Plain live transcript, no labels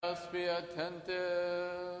Let us be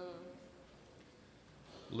attentive.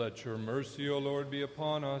 Let your mercy, O Lord, be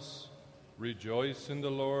upon us. Rejoice in the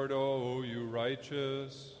Lord, O you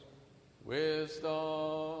righteous.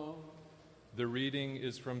 Wisdom. The reading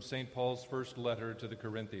is from St. Paul's first letter to the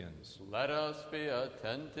Corinthians. Let us be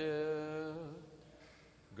attentive.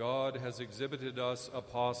 God has exhibited us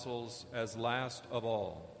apostles as last of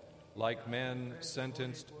all, like men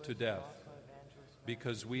sentenced to death,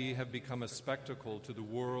 because we have become a spectacle to the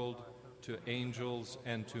world, to angels,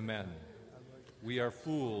 and to men. We are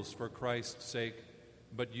fools for Christ's sake,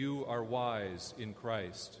 but you are wise in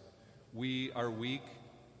Christ. We are weak,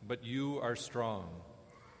 but you are strong.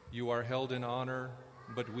 You are held in honor,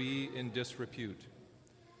 but we in disrepute.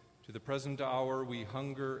 To the present hour we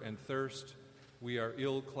hunger and thirst. We are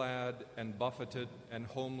ill-clad and buffeted and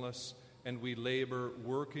homeless, and we labor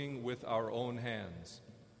working with our own hands.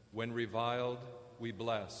 When reviled, we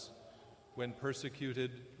bless. When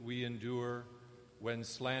persecuted, we endure. When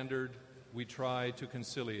slandered, we try to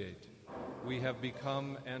conciliate. We have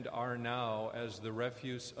become and are now as the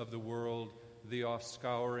refuse of the world, the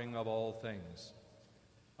offscouring of all things.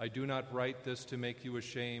 I do not write this to make you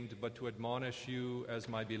ashamed, but to admonish you as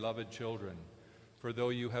my beloved children. For though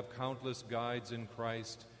you have countless guides in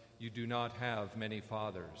Christ, you do not have many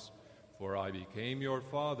fathers. For I became your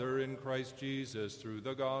father in Christ Jesus through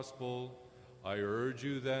the gospel. I urge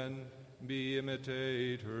you then, be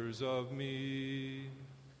imitators of me.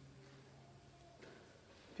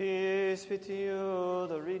 Peace be to you,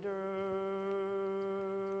 the reader.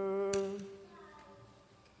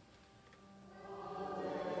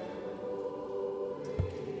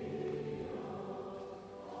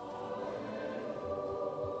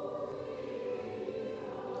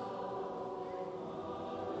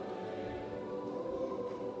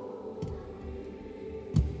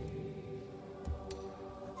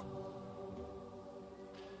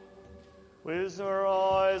 Wisdom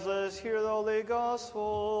arise, let us hear the Holy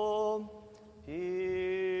Gospel.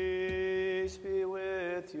 Peace be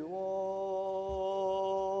with you all.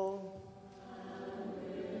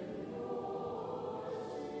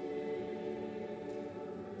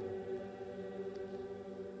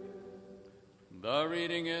 The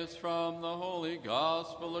reading is from the Holy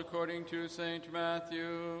Gospel according to St.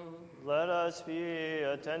 Matthew. Let us be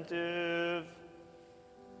attentive.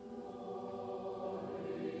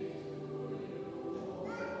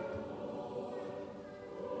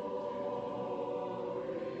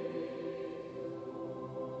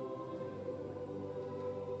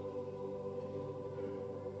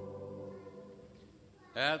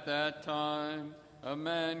 At that time, a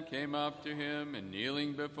man came up to him and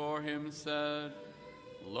kneeling before him said,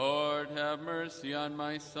 Lord, have mercy on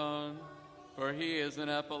my son, for he is an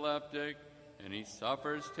epileptic, and he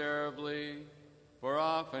suffers terribly. For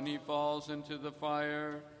often he falls into the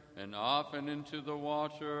fire, and often into the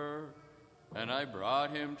water. And I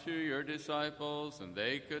brought him to your disciples, and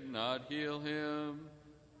they could not heal him.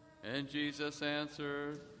 And Jesus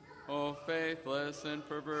answered, O faithless and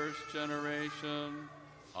perverse generation,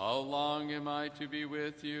 how long am I to be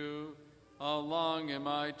with you? How long am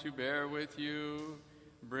I to bear with you?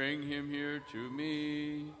 Bring him here to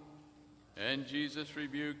me. And Jesus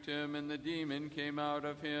rebuked him, and the demon came out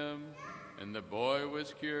of him, and the boy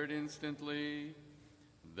was cured instantly.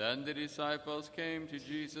 Then the disciples came to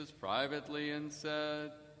Jesus privately and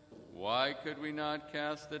said, Why could we not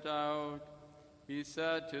cast it out? He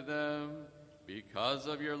said to them, Because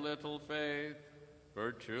of your little faith.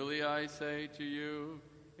 For truly I say to you,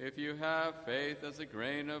 if you have faith as a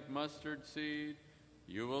grain of mustard seed,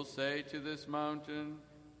 you will say to this mountain,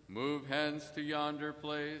 Move hence to yonder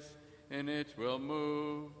place, and it will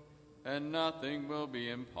move, and nothing will be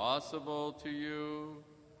impossible to you.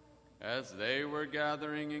 As they were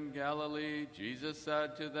gathering in Galilee, Jesus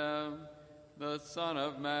said to them, The Son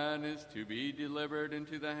of Man is to be delivered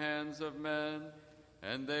into the hands of men,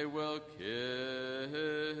 and they will kill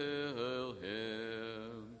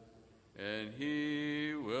him. And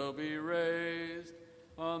he will be raised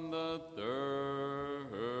on the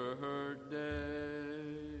third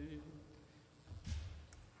day.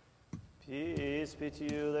 Peace be to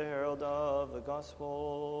you, the herald of the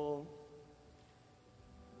gospel.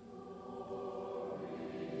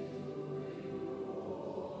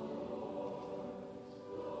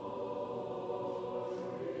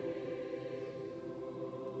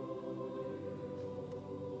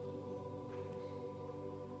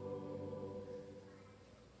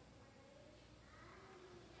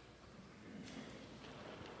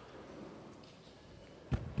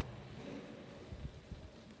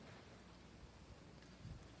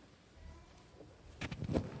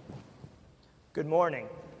 Good morning.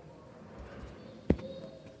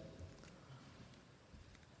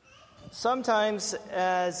 Sometimes,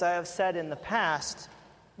 as I have said in the past,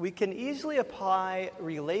 we can easily apply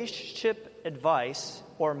relationship advice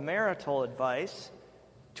or marital advice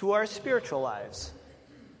to our spiritual lives.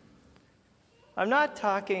 I'm not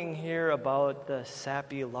talking here about the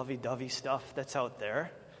sappy, lovey-dovey stuff that's out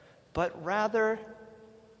there, but rather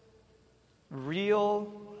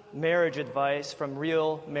real marriage advice from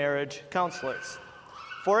real marriage counselors.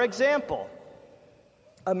 For example,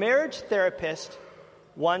 a marriage therapist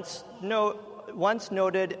once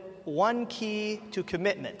noted one key to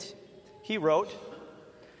commitment. He wrote,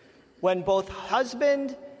 "When both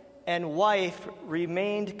husband and wife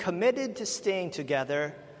remained committed to staying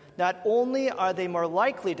together, not only are they more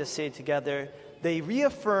likely to stay together, they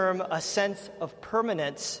reaffirm a sense of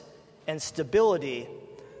permanence and stability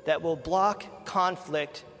that will block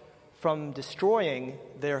conflict from destroying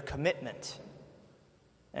their commitment."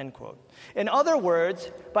 End quote. In other words,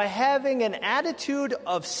 by having an attitude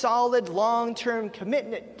of solid long-term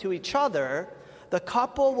commitment to each other, the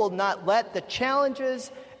couple will not let the challenges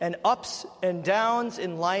and ups and downs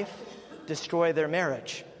in life destroy their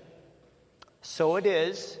marriage. So it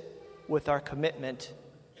is with our commitment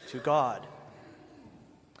to God.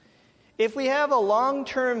 If we have a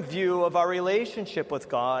long-term view of our relationship with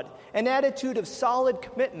God, an attitude of solid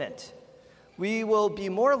commitment, we will be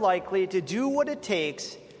more likely to do what it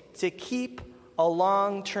takes to keep a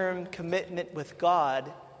long-term commitment with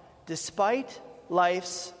God despite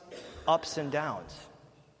life's ups and downs.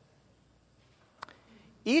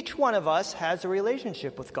 Each one of us has a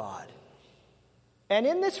relationship with God. And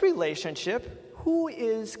in this relationship, who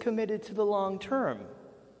is committed to the long term?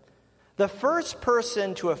 The first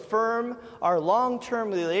person to affirm our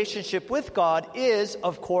long-term relationship with God is,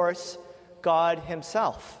 of course, God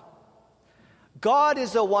Himself. God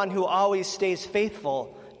is the one who always stays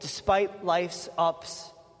faithful despite life's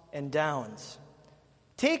ups and downs.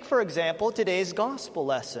 Take, for example, today's gospel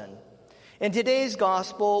lesson. In today's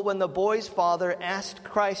gospel, when the boy's father asked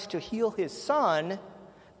Christ to heal his son,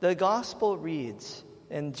 the gospel reads,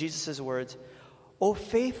 in Jesus' words, "O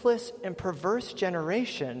faithless and perverse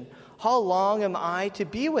generation, how long am I to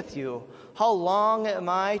be with you? How long am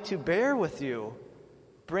I to bear with you?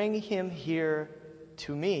 Bring him here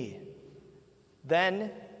to me."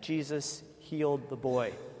 Then Jesus healed the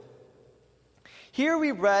boy. Here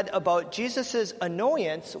we read about Jesus'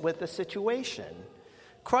 annoyance with the situation.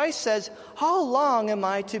 Christ says, "How long am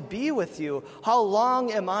I to be with you? How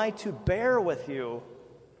long am I to bear with you?"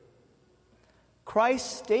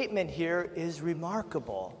 Christ's statement here is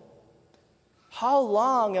remarkable. How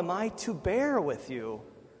long am I to bear with you?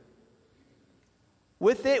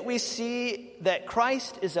 With it, we see that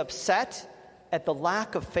Christ is upset at the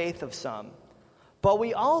lack of faith of some. But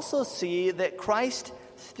we also see that Christ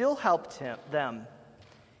still helped them.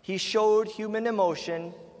 He showed human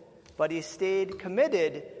emotion, but he stayed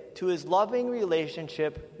committed to his loving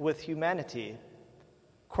relationship with humanity.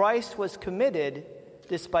 Christ was committed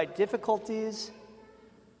despite difficulties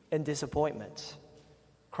and disappointments.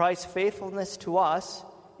 Christ's faithfulness to us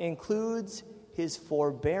includes his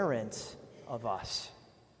forbearance of us.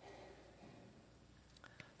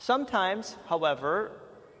 Sometimes, however,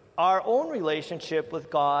 our own relationship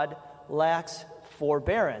with God lacks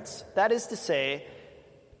forbearance. That is to say,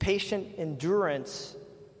 patient endurance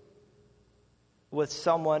with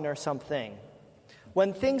someone or something.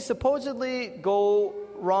 When things supposedly go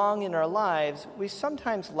wrong in our lives, we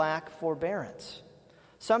sometimes lack forbearance.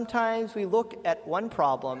 Sometimes we look at one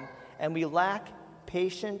problem and we lack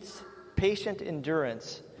patient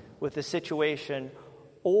endurance with the situation,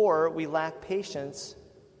 or we lack patience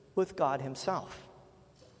with God Himself.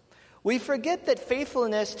 We forget that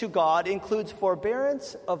faithfulness to God includes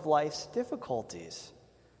forbearance of life's difficulties.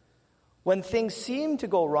 When things seem to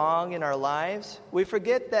go wrong in our lives, we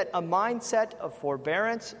forget that a mindset of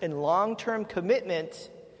forbearance and long-term commitment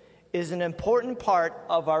is an important part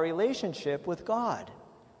of our relationship with God.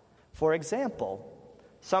 For example,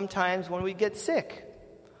 sometimes when we get sick,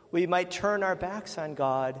 we might turn our backs on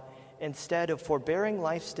God instead of forbearing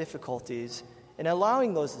life's difficulties and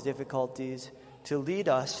allowing those difficulties to lead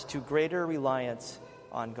us to greater reliance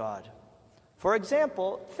on God. For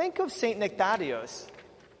example, think of St. Nectarios,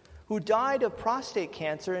 who died of prostate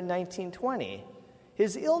cancer in 1920.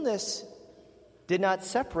 His illness did not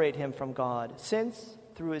separate him from God, since,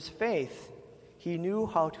 through his faith, he knew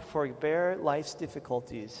how to forbear life's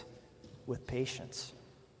difficulties with patience.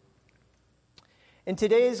 In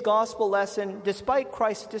today's gospel lesson, despite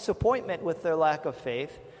Christ's disappointment with their lack of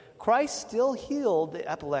faith, Christ still healed the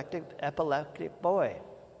epileptic boy.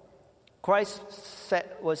 Christ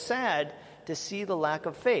was sad to see the lack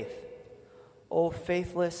of faith. O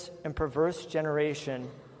faithless and perverse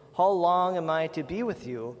generation, How long am I to be with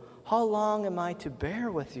you? How long am I to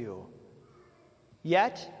bear with you?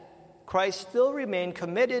 Yet, Christ still remained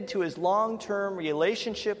committed to his long-term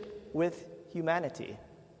relationship with humanity.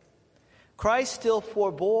 Christ still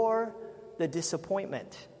forebore the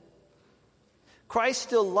disappointment. Christ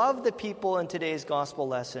still loved the people in today's gospel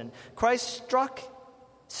lesson. Christ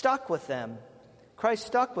stuck with them. Christ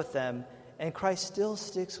stuck with them, and Christ still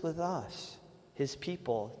sticks with us, his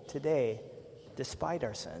people, today, despite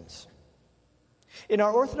our sins. In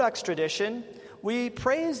our Orthodox tradition, we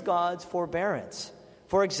praise God's forbearance.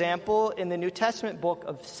 For example, in the New Testament book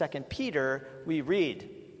of 2 Peter, we read,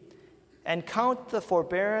 "And count the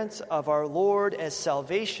forbearance of our Lord as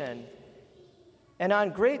salvation." And on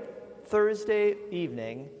Great Thursday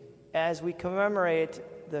evening, as we commemorate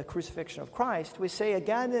the crucifixion of Christ, we say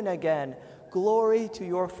again and again, "Glory to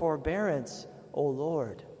your forbearance, O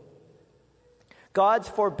Lord." God's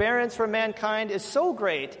forbearance for mankind is so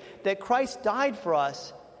great that Christ died for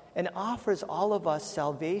us and offers all of us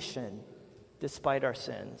salvation despite our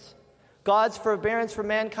sins. God's forbearance for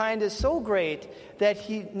mankind is so great that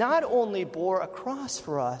he not only bore a cross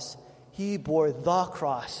for us, he bore the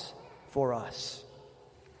cross for us.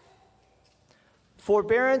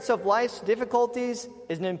 Forbearance of life's difficulties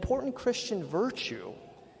is an important Christian virtue,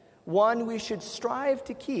 one we should strive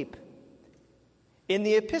to keep. In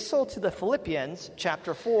the Epistle to the Philippians,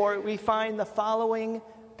 chapter 4, we find the following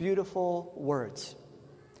beautiful words.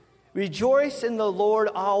 "Rejoice in the Lord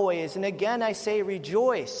always, and again I say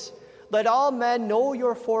rejoice. Let all men know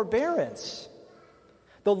your forbearance.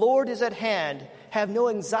 The Lord is at hand. Have no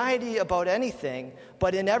anxiety about anything,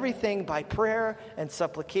 but in everything by prayer and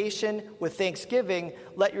supplication with thanksgiving,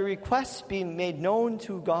 let your requests be made known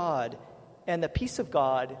to God, and the peace of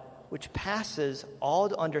God, which passes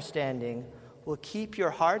all understanding, will keep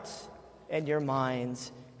your hearts and your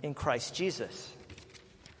minds in Christ Jesus."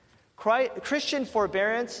 Christian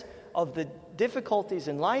forbearance of the difficulties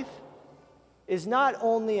in life is not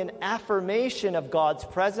only an affirmation of God's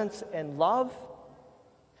presence and love.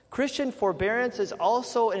 Christian forbearance is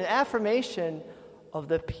also an affirmation of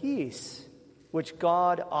the peace which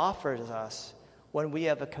God offers us when we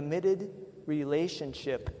have a committed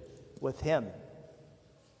relationship with him.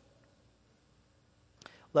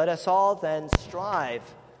 Let us all then strive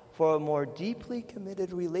for a more deeply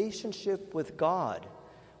committed relationship with God,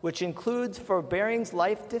 which includes forbearing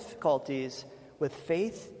life difficulties with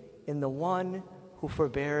faith in the one who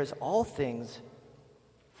forbears all things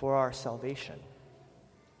for our salvation.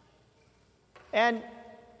 And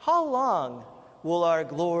how long will our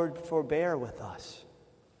Lord forbear with us?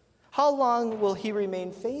 How long will he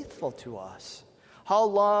remain faithful to us? How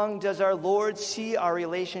long does our Lord see our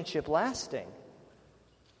relationship lasting?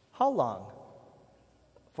 How long?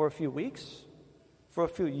 For a few weeks? For a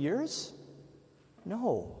few years?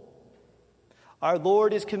 No. Our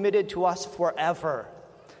Lord is committed to us forever.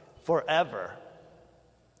 Forever.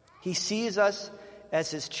 He sees us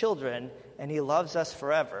as his children, and he loves us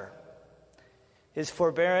forever. His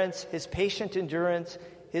forbearance, his patient endurance,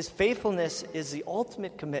 his faithfulness is the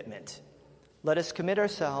ultimate commitment. Let us commit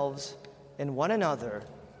ourselves and one another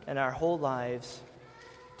and our whole lives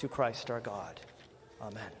to Christ our God.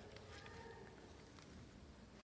 Amen.